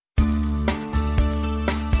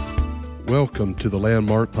Welcome to the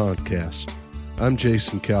Landmark Podcast. I'm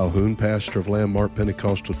Jason Calhoun, pastor of Landmark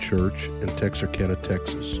Pentecostal Church in Texarkana,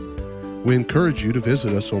 Texas. We encourage you to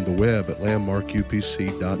visit us on the web at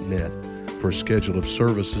landmarkupc.net for a schedule of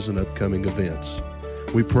services and upcoming events.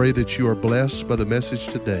 We pray that you are blessed by the message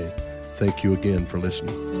today. Thank you again for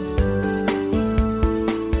listening.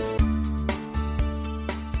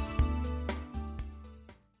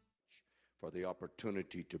 For the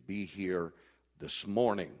opportunity to be here this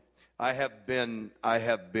morning. I have been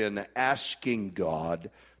asking God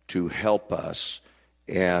to help us,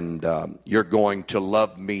 and you're going to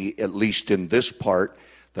love me, at least in this part,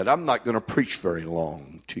 that I'm not going to preach very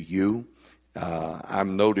long to you.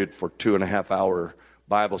 I'm noted for 2.5-hour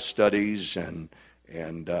Bible studies and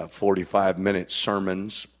 45-minute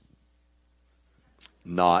sermons.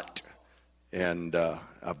 I've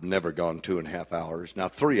never gone 2.5 hours. Now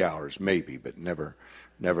 3 hours maybe, but never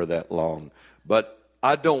that long. But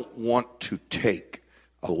I don't want to take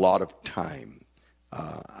a lot of time.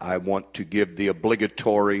 I want to give the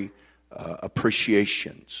obligatory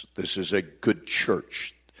appreciations. This is a good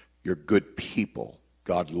church. You're good people.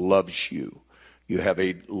 God loves you. You have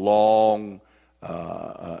a long,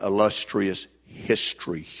 illustrious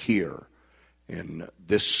history here in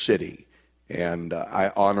this city, and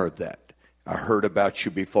I honor that. I heard about you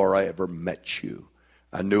before I ever met you.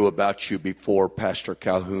 I knew about you before Pastor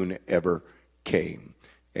Calhoun ever came.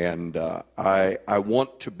 And I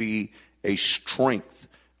want to be a strength.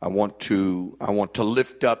 I want to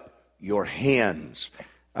lift up your hands.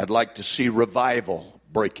 I'd like to see revival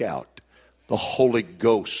break out. The Holy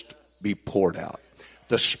Ghost be poured out.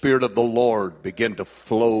 The Spirit of the Lord begin to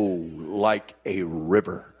flow like a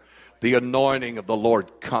river. The anointing of the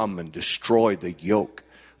Lord come and destroy the yoke.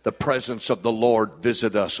 The presence of the Lord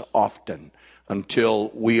visit us often until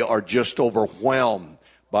we are just overwhelmed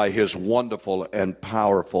by His wonderful and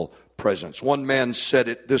powerful presence. One man said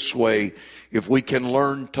it this way: if we can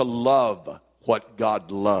learn to love what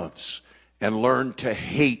God loves and learn to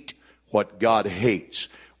hate what God hates,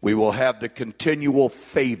 we will have the continual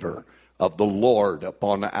favor of the Lord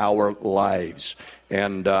upon our lives.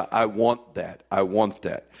 And I want that.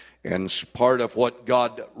 And part of what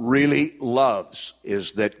God really loves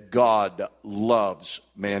is that God loves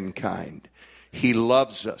mankind. He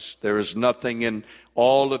loves us. There is nothing in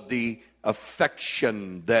all of the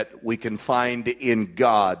affection that we can find in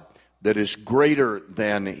God that is greater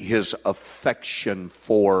than His affection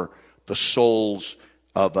for the souls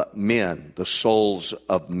of men,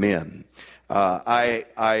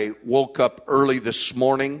 I woke up early this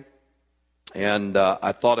morning, and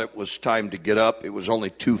I thought it was time to get up. It was only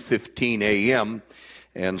 2:15 a.m.,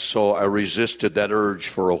 and so I resisted that urge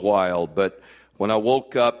for a while. But when I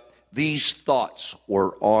woke up, these thoughts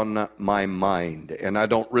were on my mind, and I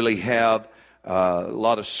don't really have a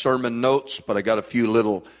lot of sermon notes, but I got a few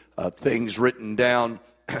little things written down,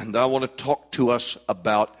 and I want to talk to us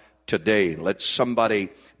about today. Let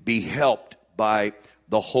somebody be helped by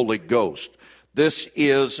the Holy Ghost. This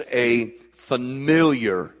is a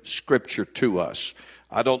familiar scripture to us.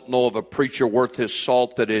 I don't know of a preacher worth his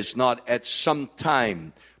salt that has not at some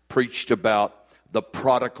time preached about the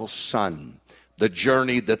prodigal son, the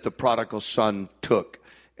journey that the prodigal son took,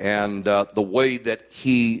 and the way that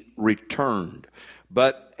he returned.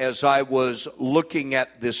 But as I was looking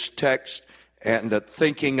at this text and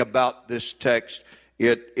thinking about this text,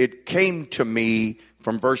 it came to me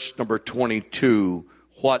from verse number 22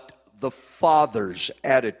 what the Father's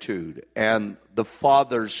attitude and the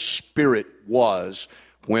Father's spirit was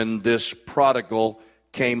when this prodigal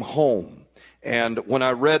came home. And when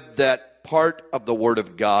I read that part of the Word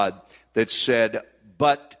of God that said,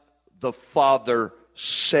 but the Father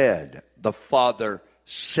said,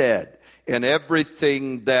 and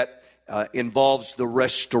everything that involves the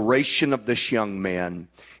restoration of this young man,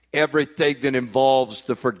 everything that involves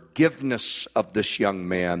the forgiveness of this young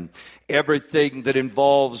man, everything that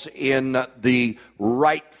involves in the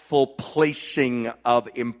rightful placing of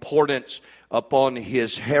importance upon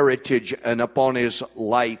his heritage and upon his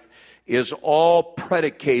life is all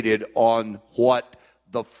predicated on what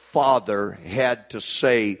the Father had to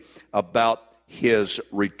say about his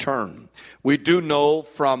return. We do know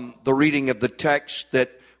from the reading of the text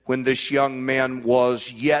that when this young man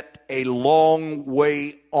was yet a long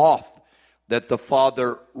way off, that the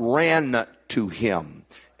Father ran to him,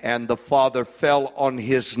 and the Father fell on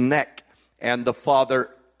his neck, and the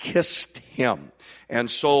Father kissed him.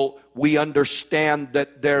 And so we understand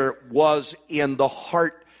that there was in the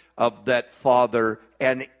heart of that Father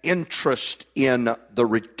an interest in the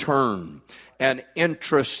return, an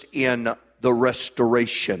interest in the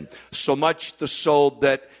restoration. So much the so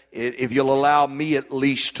that, if you'll allow me at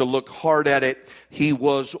least to look hard at it, he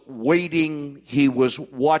was waiting, he was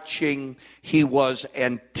watching, he was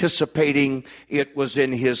anticipating. It was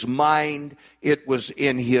in his mind, it was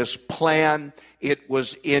in his plan, it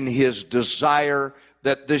was in his desire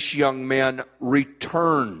that this young man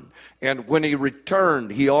return. And when he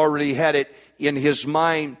returned, he already had it in his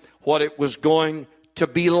mind what it was going to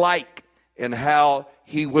be like and how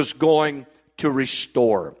he was going to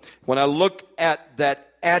restore. When I look at that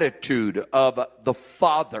attitude of the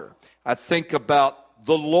Father, I think about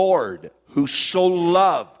the Lord who so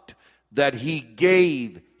loved that he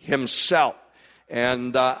gave himself.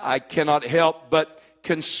 And I cannot help but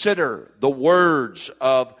consider the words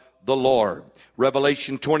of the Lord.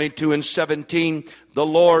 Revelation 22:17, the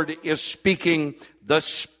Lord is speaking, the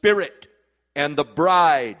Spirit and the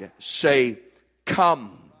bride say,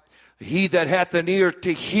 come. He that hath an ear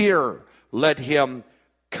to hear, let him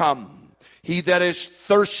come. He that is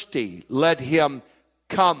thirsty, let him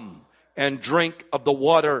come and drink of the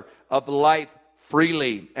water of life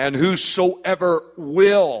freely. And whosoever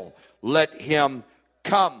will, let him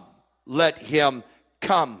come. Let him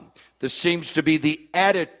come. This seems to be the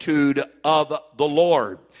attitude of the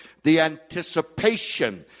Lord, the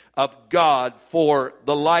anticipation of God for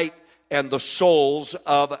the life and the souls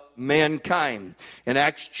of mankind. In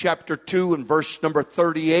Acts chapter 2 and verse number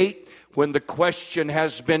 38, when the question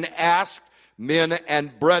has been asked, men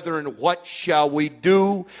and brethren, what shall we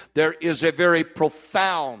do? There is a very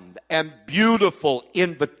profound and beautiful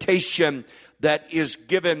invitation that is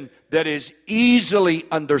given, that is easily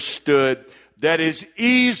understood, that is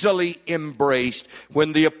easily embraced.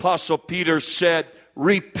 When the Apostle Peter said,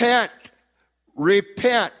 repent,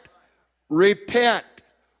 repent, repent,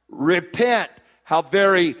 repent. How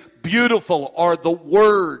very beautiful are the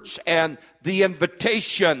words and the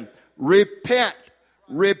invitation. Repent,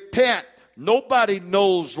 repent. Nobody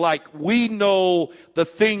knows like we know the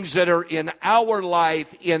things that are in our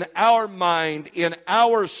life, in our mind, in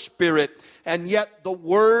our spirit. And yet the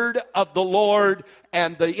word of the Lord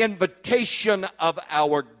and the invitation of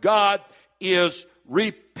our God is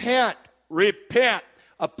repent, repent.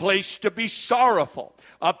 A place to be sorrowful.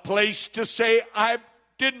 A place to say, I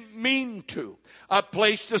didn't mean to. A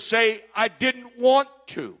place to say, I didn't want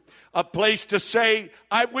to. A place to say,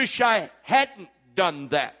 I wish I hadn't done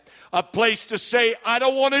that. A place to say, I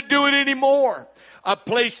don't want to do it anymore. A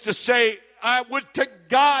place to say, I would to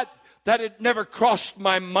God that it never crossed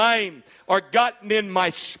my mind or gotten in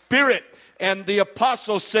my spirit. And the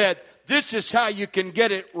apostle said, this is how you can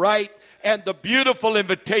get it right. And the beautiful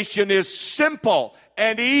invitation is simple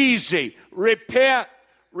and easy. Repent,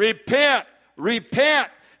 repent, repent.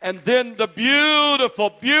 And then the beautiful,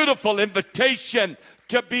 beautiful invitation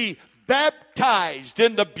to be baptized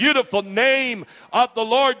in the beautiful name of the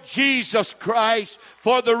Lord Jesus Christ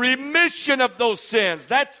for the remission of those sins.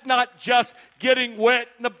 That's not just getting wet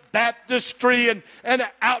in the baptistry and an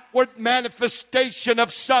outward manifestation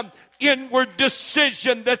of some inward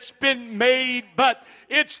decision that's been made, but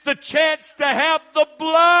it's the chance to have the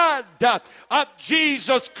blood of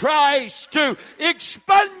Jesus Christ to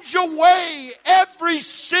expunge away every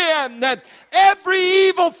sin and every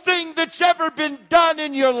evil thing that's ever been done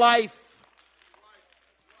in your life.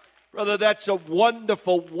 Brother, that's a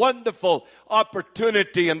wonderful, wonderful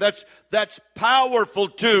opportunity, and that's powerful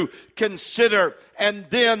to consider. And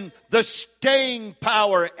then the staying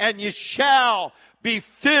power, and you shall be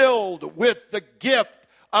filled with the gift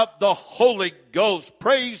of the Holy Ghost.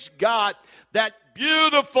 Praise God. That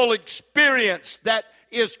beautiful experience that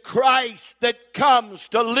is Christ that comes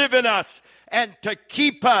to live in us and to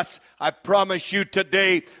keep us. I promise you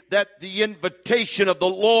today that the invitation of the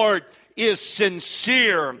Lord is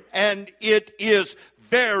sincere and it is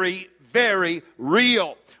very, very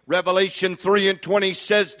real. Revelation 3:20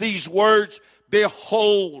 says these words,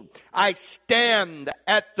 behold, I stand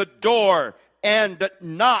at the door and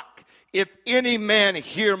knock. If any man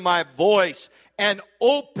hear my voice and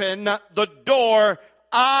open the door,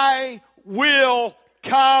 I will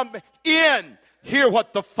come in. Hear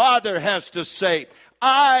what the Father has to say.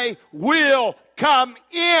 I will come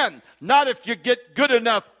in. Not if you get good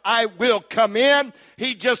enough, I will come in.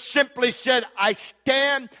 He just simply said, I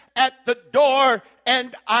stand at the door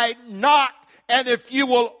and I knock. And if you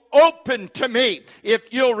will open to me,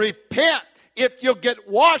 if you'll repent, if you'll get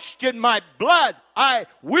washed in my blood, I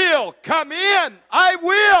will come in. I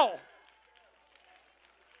will.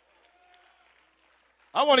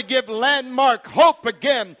 I want to give Landmark hope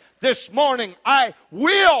again this morning. I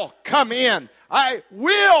will come in. I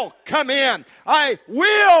will come in. I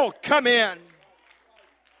will come in.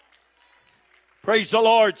 Praise the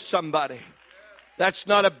Lord, somebody. That's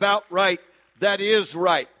not about right. That is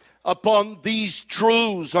right. Upon these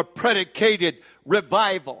truths are predicated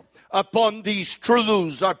revival. Upon these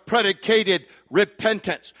truths are predicated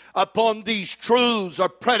repentance. Upon these truths are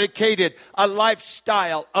predicated a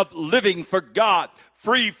lifestyle of living for God,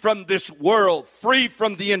 free from this world, free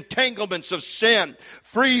from the entanglements of sin,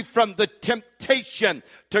 free from the temptation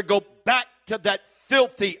to go back to that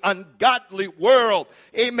filthy, ungodly world.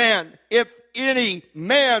 Amen. If any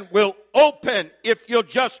man will open, if you'll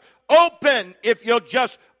just open,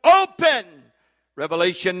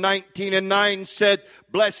 Revelation 19:9 said,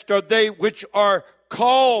 blessed are they which are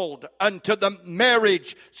called unto the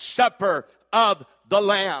marriage supper of the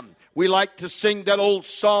Lamb. We like to sing that old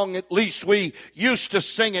song, at least we used to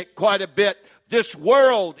sing it quite a bit. This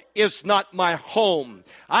world is not my home.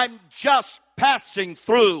 I'm just passing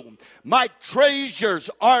through. My treasures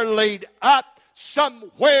are laid up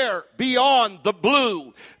somewhere beyond the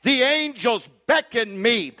blue. The angels beckon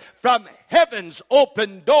me from heaven's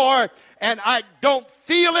open door, and I don't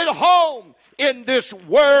feel at home in this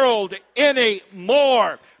world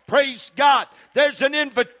anymore. Praise God. There's an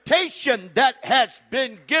invitation that has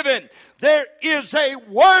been given. There is a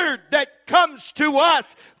word that comes to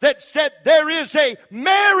us that said there is a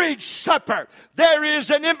marriage supper. There is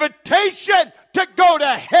an invitation to go to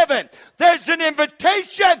heaven. There's an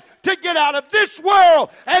invitation to get out of this world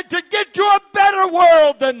and to get to a better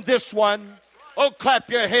world than this one. Oh, clap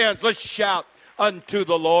your hands. Let's shout unto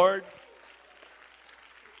the Lord.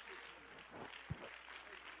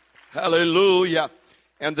 Hallelujah.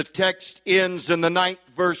 And the text ends in the 9th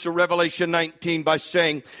verse of Revelation 19 by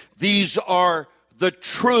saying, these are the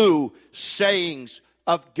true sayings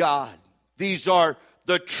of God. These are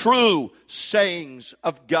the true sayings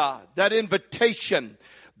of God. That invitation,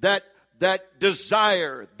 that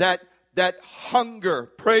desire, that hunger,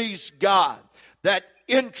 praise God, that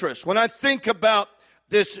interest. When I think about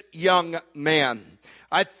this young man,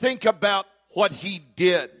 I think about what he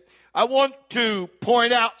did. I want to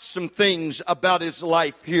point out some things about his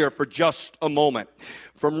life here for just a moment.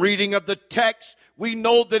 From reading of the text, we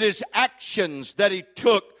know that his actions that he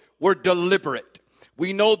took were deliberate.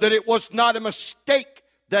 We know that it was not a mistake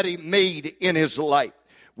that he made in his life.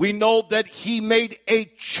 We know that he made a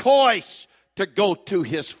choice to go to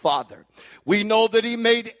his father. We know that he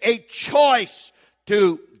made a choice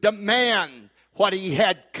to demand what he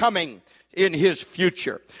had coming in his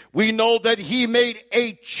future. We know that he made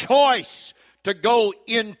a choice to go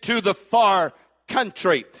into the far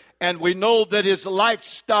country. And we know that his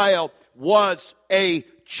lifestyle was a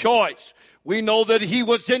choice. We know that he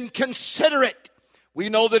was inconsiderate. We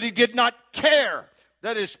know that he did not care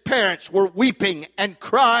that his parents were weeping and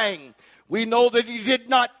crying. We know that he did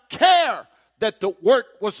not care that the work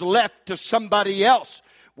was left to somebody else.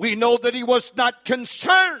 We know that he was not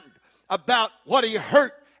concerned about what he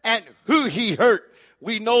hurt and who he hurt.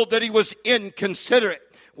 We know that he was inconsiderate.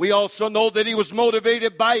 We also know that he was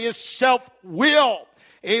motivated by his self-will.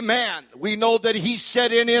 Amen. We know that he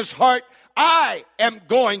said in his heart, I am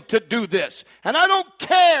going to do this. And I don't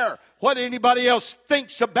care what anybody else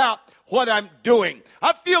thinks about what I'm doing.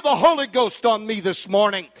 I feel the Holy Ghost on me this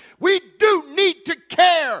morning. We do need to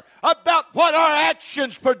care about what our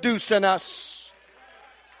actions produce in us.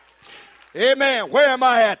 Amen. Where am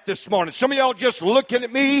I at this morning? Some of y'all just looking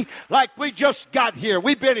at me like we just got here.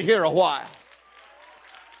 We've been here a while.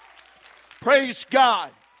 Praise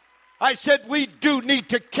God. I said we do need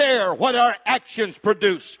to care what our actions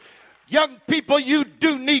produce. Young people, you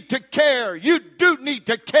do need to care. You do need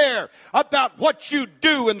to care about what you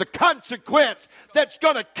do and the consequence that's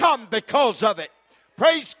going to come because of it.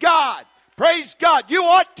 Praise God. Praise God. You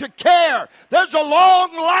ought to care. There's a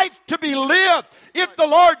long life to be lived if the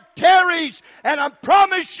Lord tarries, and I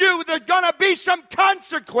promise you there's going to be some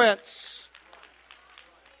consequence.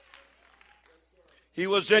 He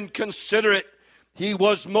was inconsiderate. He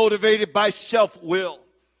was motivated by self-will.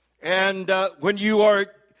 And when you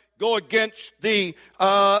go against the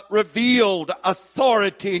revealed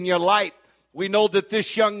authority in your life, we know that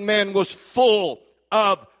this young man was full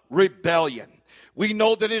of rebellion. We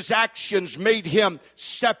know that his actions made him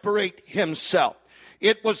separate himself.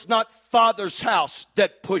 It was not Father's house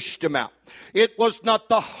that pushed him out. It was not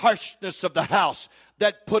the harshness of the house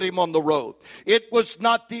that put him on the road. It was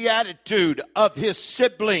not the attitude of his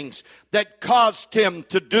siblings that caused him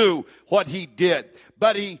to do what he did,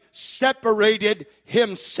 but he separated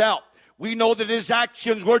himself. We know that his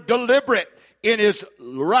actions were deliberate in his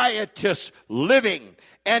riotous living,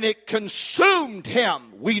 and it consumed him.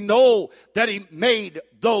 We know that he made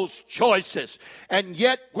those choices. And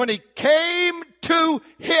yet when he came to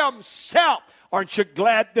himself, aren't you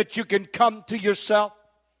glad that you can come to yourself?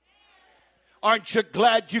 Aren't you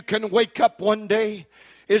glad you can wake up one day?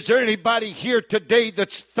 Is there anybody here today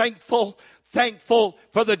that's thankful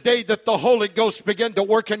for the day that the Holy Ghost began to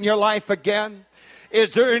work in your life again?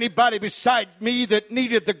 Is there anybody beside me that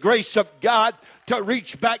needed the grace of God to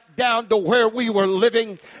reach back down to where we were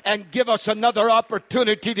living and give us another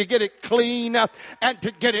opportunity to get it clean and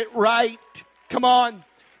to get it right? Come on.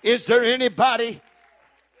 Is there anybody?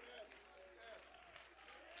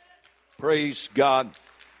 Praise God.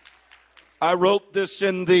 I wrote this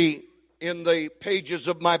in the pages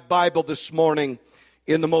of my Bible this morning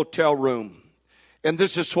in the motel room. And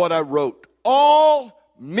this is what I wrote. All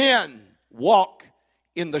men walk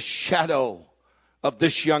in the shadow of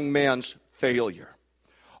this young man's failure.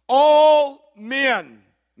 All men,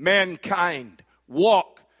 mankind,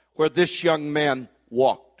 walk where this young man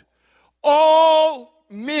walked. All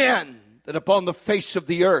men that upon the face of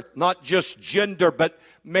the earth, not just gender, but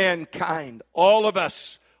mankind, all of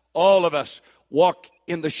us walk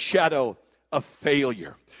in the shadow of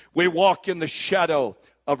failure. We walk in the shadow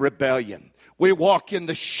of rebellion. We walk in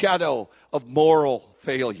the shadow of moral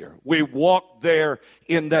failure. We walk there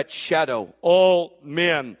in that shadow. All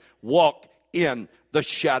men walk in the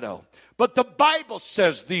shadow. But the Bible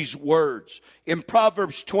says these words in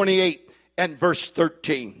Proverbs 28 and verse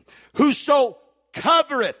 13. Whoso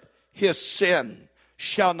covereth his sin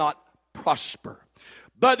shall not prosper,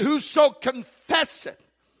 but whoso confesseth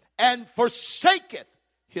and forsaketh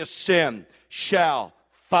his sin shall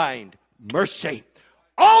find mercy.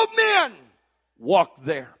 All men walk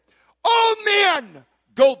there. All men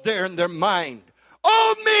go there in their mind.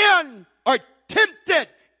 All men are tempted,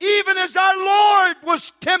 even as our Lord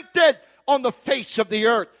was tempted on the face of the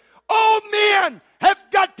earth. All men have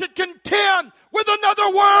got to contend with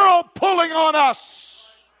another world pulling on us.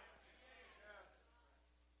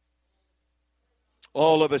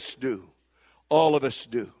 All of us do. All of us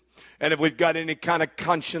do. And if we've got any kind of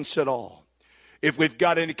conscience at all, if we've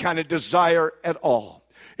got any kind of desire at all,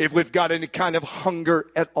 if we've got any kind of hunger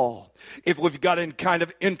at all, if we've got any kind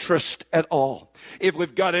of interest at all, if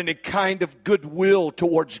we've got any kind of goodwill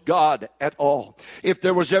towards God at all, if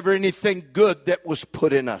there was ever anything good that was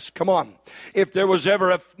put in us, come on, if there was ever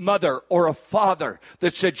a mother or a father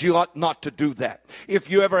that said you ought not to do that, if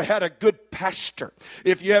you ever had a good pastor,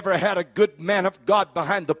 if you ever had a good man of God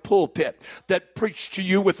behind the pulpit that preached to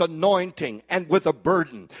you with anointing and with a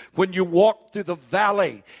burden, when you walked through the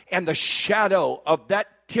valley and the shadow of that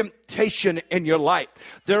temptation in your life,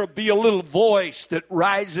 there will be a little voice that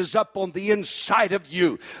rises up on the inside of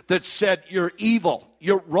you that said, you're evil,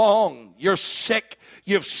 you're wrong, you're sick,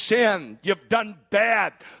 you've sinned, you've done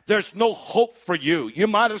bad, there's no hope for you. You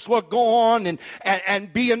might as well go on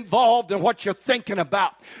and be involved in what you're thinking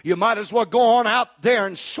about. You might as well go on out there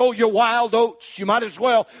and sow your wild oats. You might as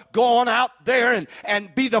well go on out there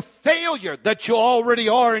and be the failure that you already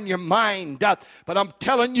are in your mind. But I'm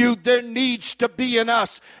telling you, there needs to be in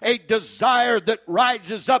us a desire that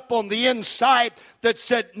rises up on the inside that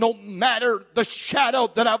said, no matter the shadow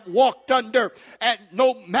that I've walked under, and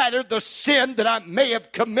no matter the sin that I may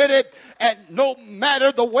have committed, and no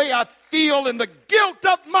matter the way I feel in the guilt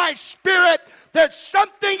of my spirit, there's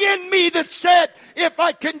something in me that said, if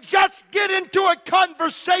I can just get into a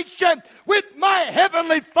conversation with my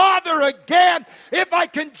Heavenly Father again, if I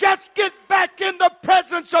can just get back in the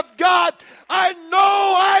presence of God, I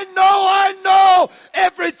know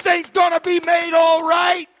everything's going to be made all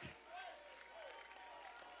right.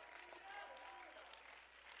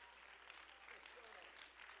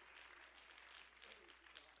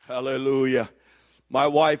 Hallelujah. My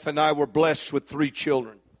wife and I were blessed with 3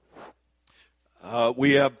 children.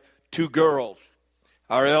 We have 2 girls.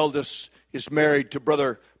 Our eldest is married to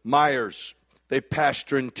Brother Myers. They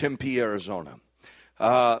pastor in Tempe, Arizona.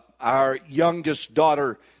 Our youngest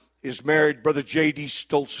daughter is married to Brother J.D.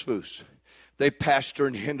 Stoltzfus. They pastor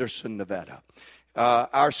in Henderson, Nevada.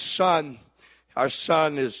 Our son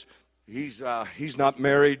is, he's not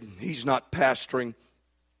married. He's not pastoring.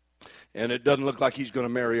 And it doesn't look like he's going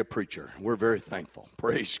to marry a preacher. We're very thankful.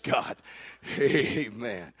 Praise God.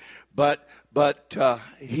 Amen. But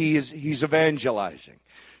he's evangelizing.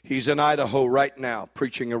 He's in Idaho right now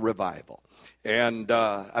preaching a revival. And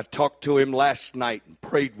I talked to him last night and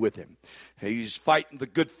prayed with him. He's fighting the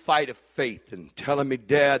good fight of faith and telling me,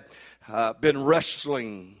 Dad, I've been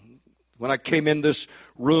wrestling. When I came in this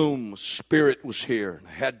room, Spirit was here, and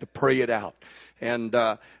I had to pray it out. And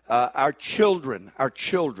our children are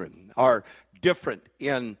different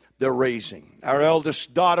in their raising. Our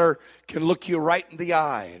eldest daughter can look you right in the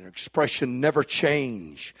eye, and her expression never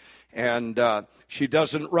change. And she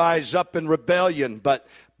doesn't rise up in rebellion, but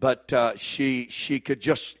but she could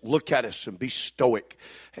just look at us and be stoic.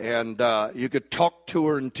 And you could talk to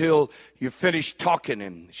her until you finish talking,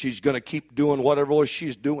 and she's going to keep doing whatever it was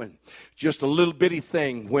she's doing. Just a little bitty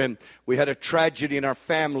thing when we had a tragedy in our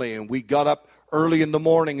family, and we got up early in the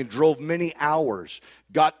morning and drove many hours,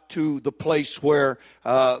 got to the place where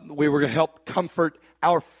we were going to help comfort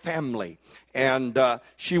our family. And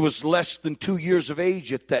she was less than 2 years of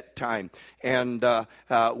age at that time. And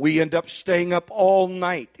we ended up staying up all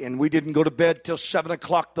night. And we didn't go to bed till 7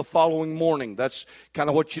 o'clock the following morning. That's kind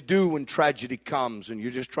of what you do when tragedy comes. And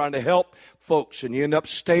you're just trying to help folks. And you end up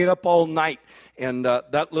staying up all night. And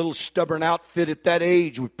that little stubborn outfit at that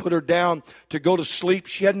age, we put her down to go to sleep.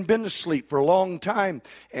 She hadn't been to sleep for a long time.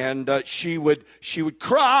 And she would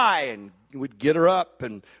cry, and we'd get her up,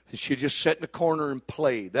 and she'd just sit in the corner and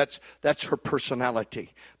play. That's her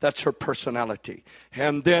personality. That's her personality.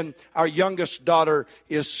 And then our youngest daughter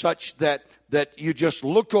is such that you just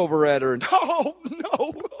look over at her and, oh,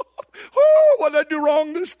 no. Oh, what did I do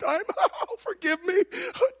wrong this time? Oh, forgive me.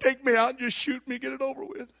 Take me out and just shoot me. Get it over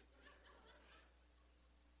with.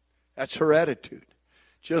 That's her attitude.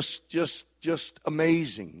 Just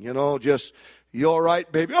amazing. Just, you all right,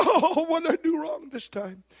 baby? Oh, what did I do wrong this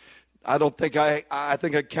time? I don't think I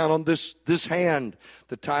think I count on this hand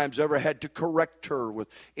the times I ever had to correct her with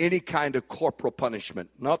any kind of corporal punishment.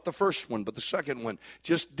 Not the first one, but the second one.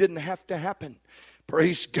 Just didn't have to happen.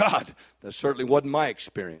 Praise God. That certainly wasn't my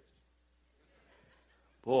experience.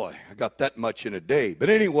 Boy, I got that much in a day. But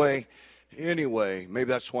anyway, maybe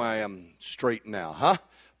that's why I'm straight now, huh?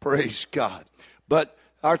 Praise God. But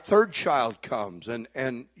our third child comes, and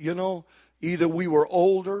either we were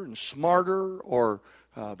older and smarter, or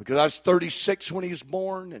because I was 36 when he was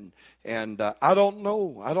born, and I don't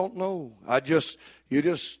know. You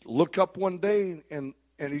just look up one day, and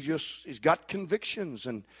he's got convictions,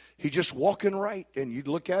 and he's just walking right, and you'd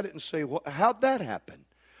look at it and say, well, how'd that happen?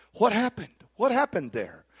 What happened? What happened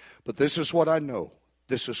there? But this is what I know.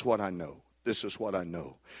 This is what I know. This is what I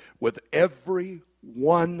know. With every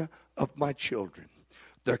one of my children,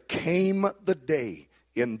 there came the day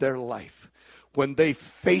in their life when they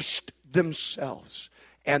faced themselves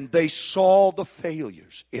and they saw the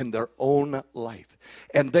failures in their own life,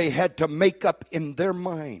 and they had to make up in their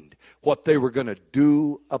mind what they were going to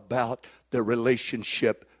do about their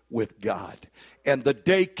relationship with God. And the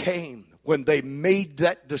day came when they made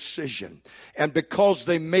that decision, and because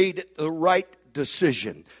they made it the right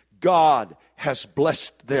decision, God has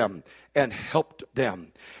blessed them and helped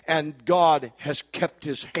them. And God has kept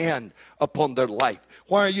his hand upon their life.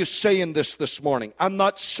 Why are you saying this morning? I'm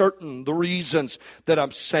not certain the reasons that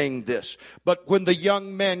I'm saying this. But when the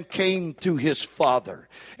young man came to his father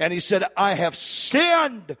and he said, I have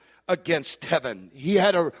sinned against heaven. He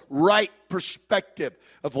had a right perspective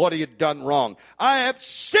of what he had done wrong. I have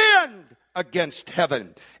sinned against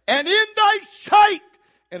heaven and in thy sight,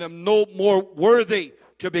 and am no more worthy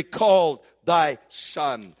to be called thy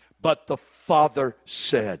son. But the father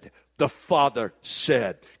said,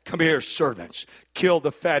 come here, servants, kill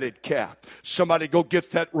the fatted calf. Somebody go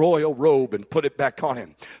get that royal robe and put it back on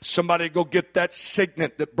him. Somebody go get that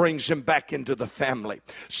signet that brings him back into the family.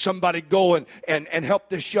 Somebody go and help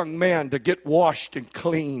this young man to get washed and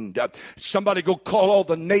cleaned. Somebody go call all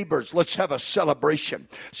the neighbors. Let's have a celebration.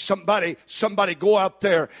 Somebody go out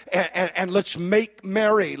there and let's make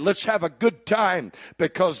merry. Let's have a good time,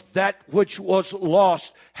 because that which was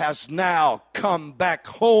lost has now come back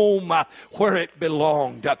home where it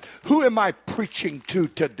belonged. Who am I preaching to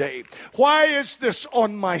today? Why is this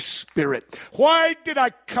on my spirit? Why did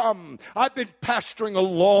I come? I've been pastoring a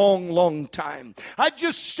long time. I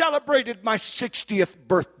just celebrated my 60th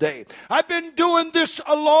birthday. I've been doing this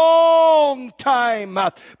a long time,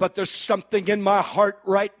 but there's something in my heart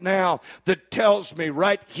right now that tells me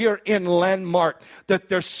right here in Landmark that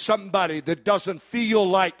there's somebody that doesn't feel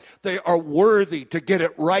like they are worthy to get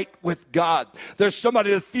it right with God. There's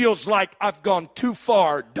somebody that feels like I've gone too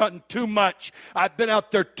far, done too much. I've been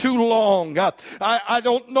out there too long. I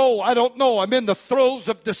don't know. I'm in the throes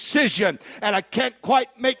of decision, and I can't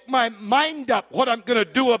quite make my mind up what I'm going to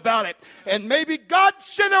do about it. And maybe God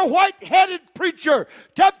sent a white-headed preacher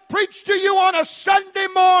to preach to you on a Sunday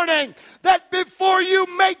morning that before you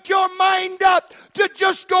make your mind up to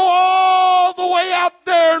just go all the way out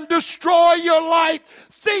there and destroy your life,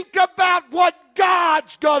 think about what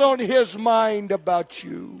God's got on his mind about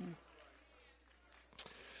you.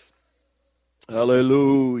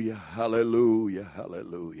 Hallelujah, hallelujah,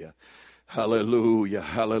 hallelujah, hallelujah,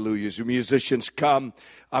 hallelujah. As the musicians come,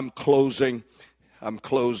 I'm closing. I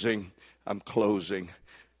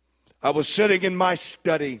was sitting in my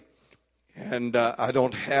study, and I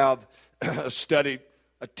don't have a study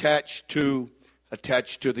attached to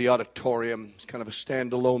the auditorium. It's kind of a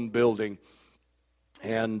standalone building.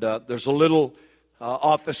 And there's a little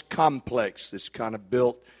office complex that's kind of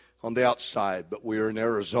built on the outside. But we're in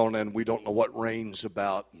Arizona and we don't know what rain's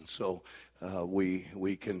about. And so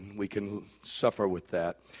we can suffer with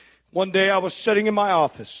that. One day I was sitting in my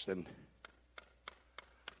office and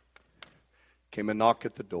came a knock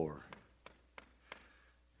at the door.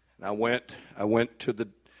 And I went to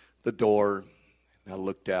the door and I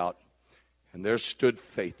looked out, and there stood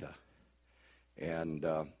Faitha. And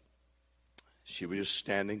she was just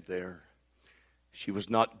standing there. She was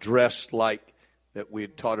not dressed like that we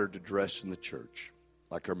had taught her to dress in the church,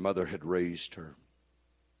 like her mother had raised her.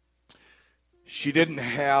 She didn't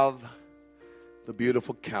have the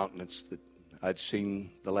beautiful countenance that I'd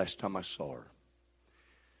seen the last time I saw her.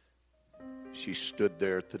 She stood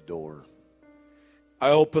there at the door. I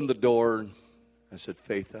opened the door. I said,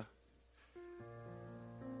 Faitha,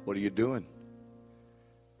 what are you doing?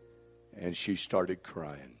 And she started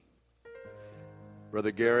crying.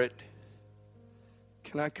 Brother Garrett,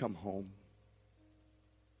 can I come home?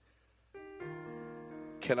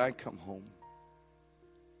 Can I come home?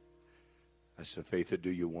 I said, Faitha,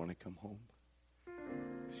 do you want to come home?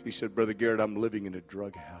 She said, Brother Garrett, I'm living in a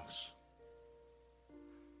drug house.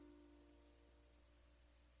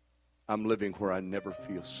 I'm living where I never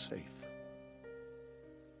feel safe.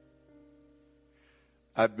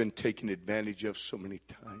 I've been taken advantage of so many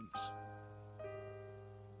times.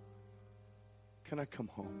 Can I come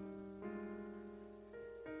home?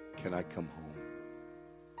 Can I come home?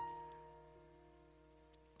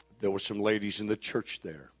 There were some ladies in the church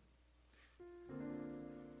there.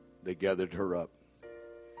 They gathered her up.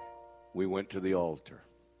 We went to the altar,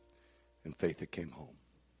 and Faitha came home.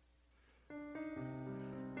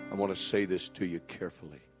 I want to say this to you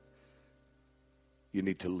carefully. You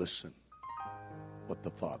need to listen what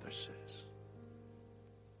the Father says.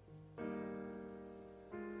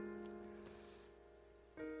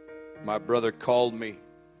 My brother called me.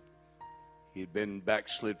 He'd been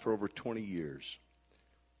backslid for over 20 years.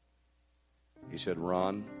 He said,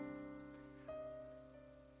 Ron,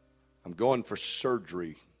 I'm going for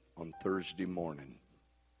surgery on Thursday morning.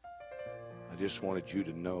 I just wanted you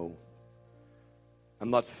to know I'm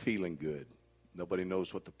not feeling good. Nobody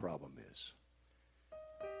knows what the problem is.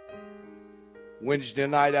 Wednesday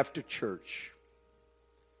night after church,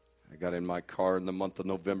 I got in my car in the month of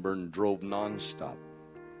November and drove nonstop.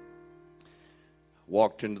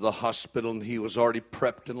 Walked into the hospital and he was already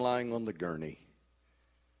prepped and lying on the gurney.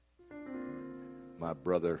 My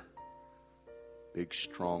brother, big,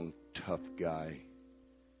 strong, tough guy,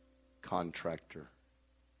 contractor,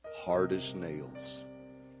 hard as nails,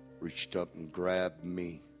 reached up and grabbed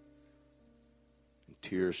me. And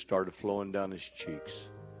tears started flowing down his cheeks.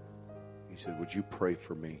 He said, would you pray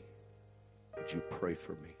for me? Would you pray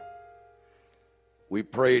for me? We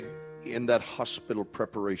prayed in that hospital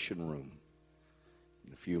preparation room.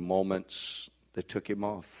 In a few moments, they took him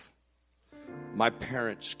off. My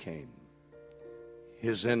parents came.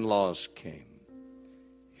 His in-laws came.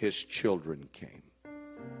 His children came.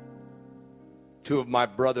 Two of my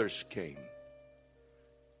brothers came.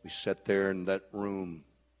 We sat there in that room.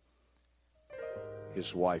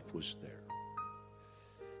 His wife was there.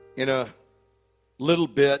 In a little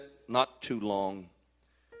bit, not too long,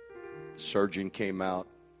 the surgeon came out,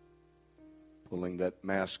 pulling that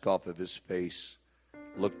mask off of his face,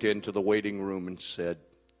 looked into the waiting room and said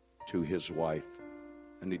to his wife,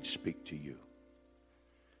 I need to speak to you.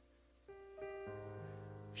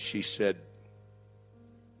 She said,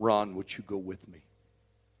 Ron, would you go with me?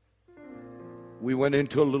 We went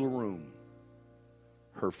into a little room.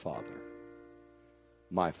 Her father,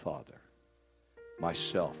 my father,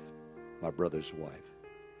 myself, my brother's wife.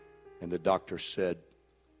 And the doctor said,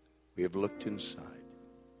 we have looked inside.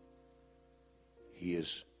 He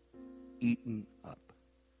is eaten up.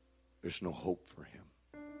 There's no hope for him.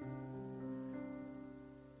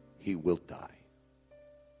 He will die.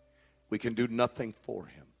 We can do nothing for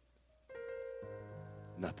him.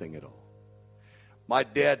 Nothing at all. My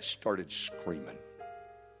dad started screaming.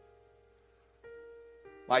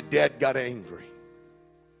 My dad got angry.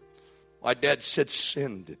 My dad said,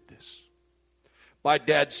 sin did this. My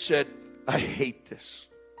dad said, I hate this.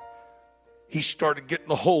 He started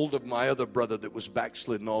getting a hold of my other brother that was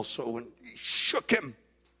backslidden also, and he shook him.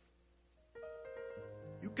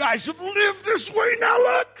 You guys have lived this way, now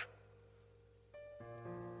look.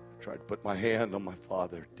 I tried to put my hand on my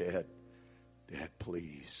father. Dad,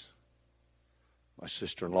 please. My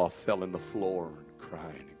sister-in-law fell on the floor and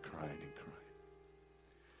crying and crying and crying.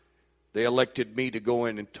 They elected me to go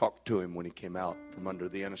in and talk to him when he came out from under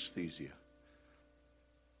the anesthesia.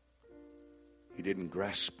 He didn't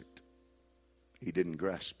grasp it. He didn't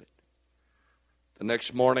grasp it. The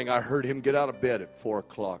next morning, I heard him get out of bed at 4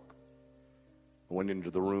 o'clock. I went into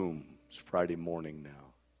the room. It's Friday morning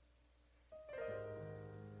now.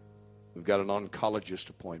 We've got an oncologist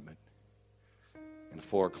appointment. And at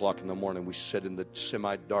 4 o'clock in the morning, we sit in the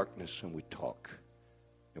semi-darkness and we talk.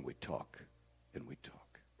 And we talk. And we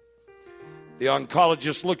talk. The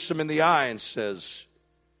oncologist looks him in the eye and says,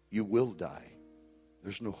 "You will die.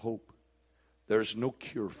 There's no hope. There's no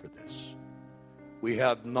cure for this. We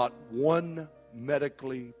have not one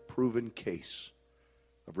medically proven case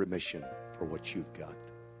of remission for what you've got.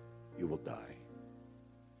 You will die."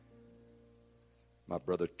 My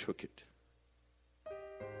brother took it.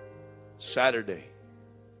 Saturday,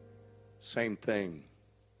 same thing.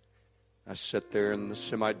 I sat there in the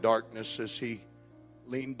semi-darkness as he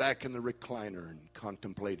leaned back in the recliner and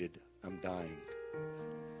contemplated, I'm dying.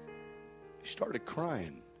 He started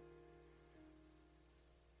crying.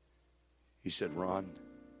 He said, "Ron,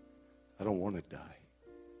 I don't want to die.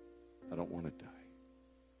 I don't want to die."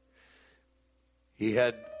 He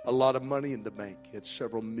had a lot of money in the bank. He had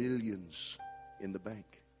several millions in the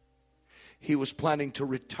bank. He was planning to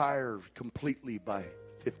retire completely by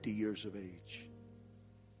 50 years of age.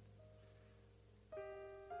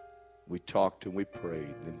 We talked and we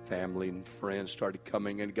prayed. Then family and friends started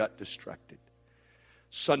coming and got distracted.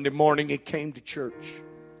 Sunday morning he came to church,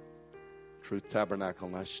 Truth Tabernacle,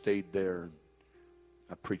 and I stayed there.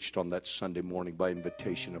 I preached on that Sunday morning by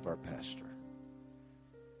invitation of our pastor.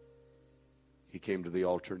 He came to the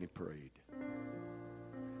altar and he prayed.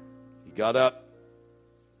 He got up,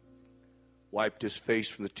 wiped his face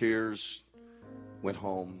from the tears, went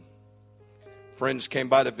home. Friends came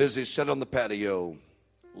by to visit, sat on the patio,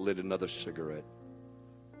 lit another cigarette,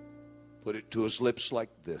 put it to his lips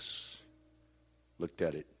like this, looked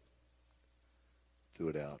at it, threw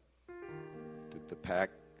it out, took the pack,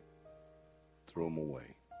 threw them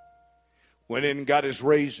away. Went in and got his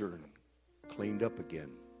razor and cleaned up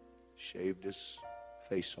again, shaved his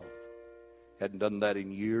face off. Hadn't done that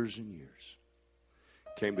in years and years.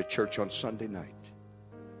 Came to church on Sunday night.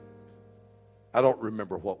 I don't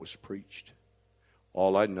remember what was preached.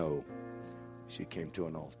 All I know is he came to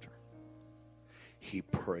an altar. He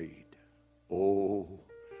prayed. Oh,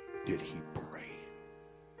 did he pray?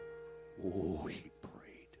 Oh, he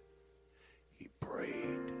prayed. He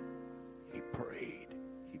prayed. He prayed.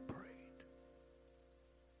 He prayed.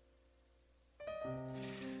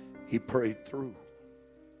 He prayed through.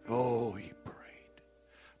 Oh, he prayed.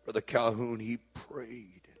 Brother Calhoun, he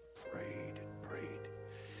prayed and prayed and prayed.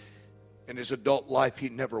 In his adult life, he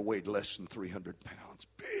never weighed less than 300 pounds.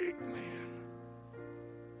 Big man.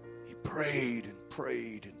 He prayed and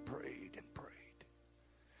prayed and prayed and prayed.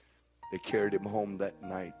 They carried him home that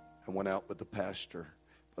night. I went out with the pastor.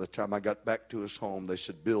 By the time I got back to his home, they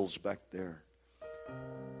said, "Bill's back there.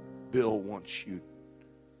 Bill wants you.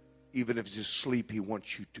 Even if he's asleep, he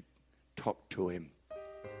wants you to talk to him."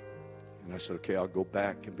 And I said, "Okay, I'll go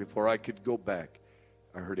back." And before I could go back,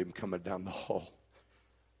 I heard him coming down the hall.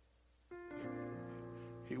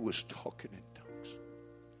 He was talking in tongues.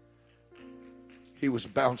 He was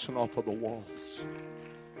bouncing off of the walls.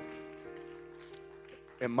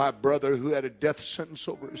 And my brother, who had a death sentence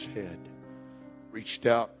over his head, reached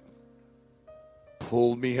out,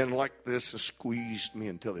 pulled me in like this, and squeezed me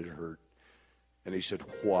until it hurt. And he said,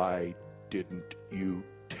 "Why didn't you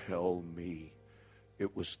tell me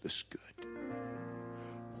it was this good?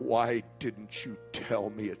 Why didn't you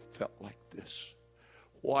tell me it felt like this?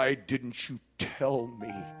 Why didn't you tell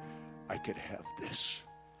me I could have this?"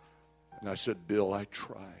 And I said, "Bill, I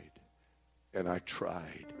tried, and I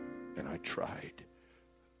tried, and I tried,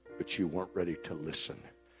 but you weren't ready to listen."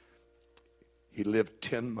 He lived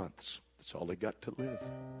 10 months. That's all he got to live.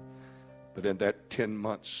 But in that 10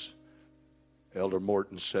 months, Elder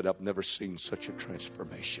Morton said, "I've never seen such a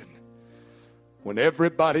transformation." When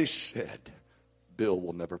everybody said, "Bill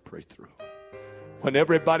will never pray through," when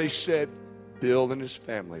everybody said, "Bill and his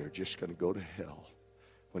family are just going to go to hell,"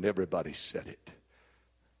 when everybody said it,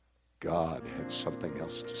 God had something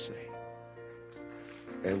else to say.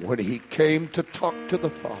 And when he came to talk to the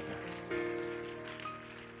Father,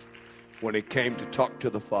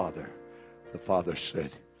 the Father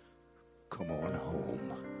said, "Come on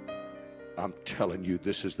home. I'm telling you,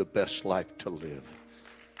 this is the best life to live.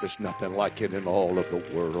 There's nothing like it in all of the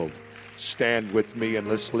world." Stand with me and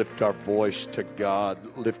let's lift our voice to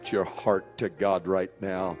God. Lift your heart to God right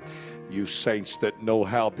now. You saints that know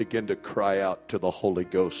how, begin to cry out to the Holy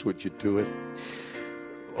Ghost. Would you do it?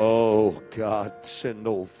 Oh, God, send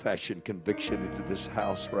old-fashioned conviction into this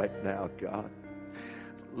house right now, God.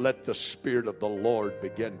 Let the Spirit of the Lord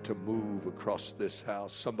begin to move across this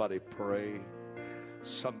house. Somebody pray.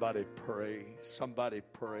 Somebody pray. Somebody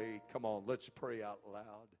pray. Come on, let's pray out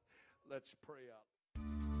loud. Let's pray out.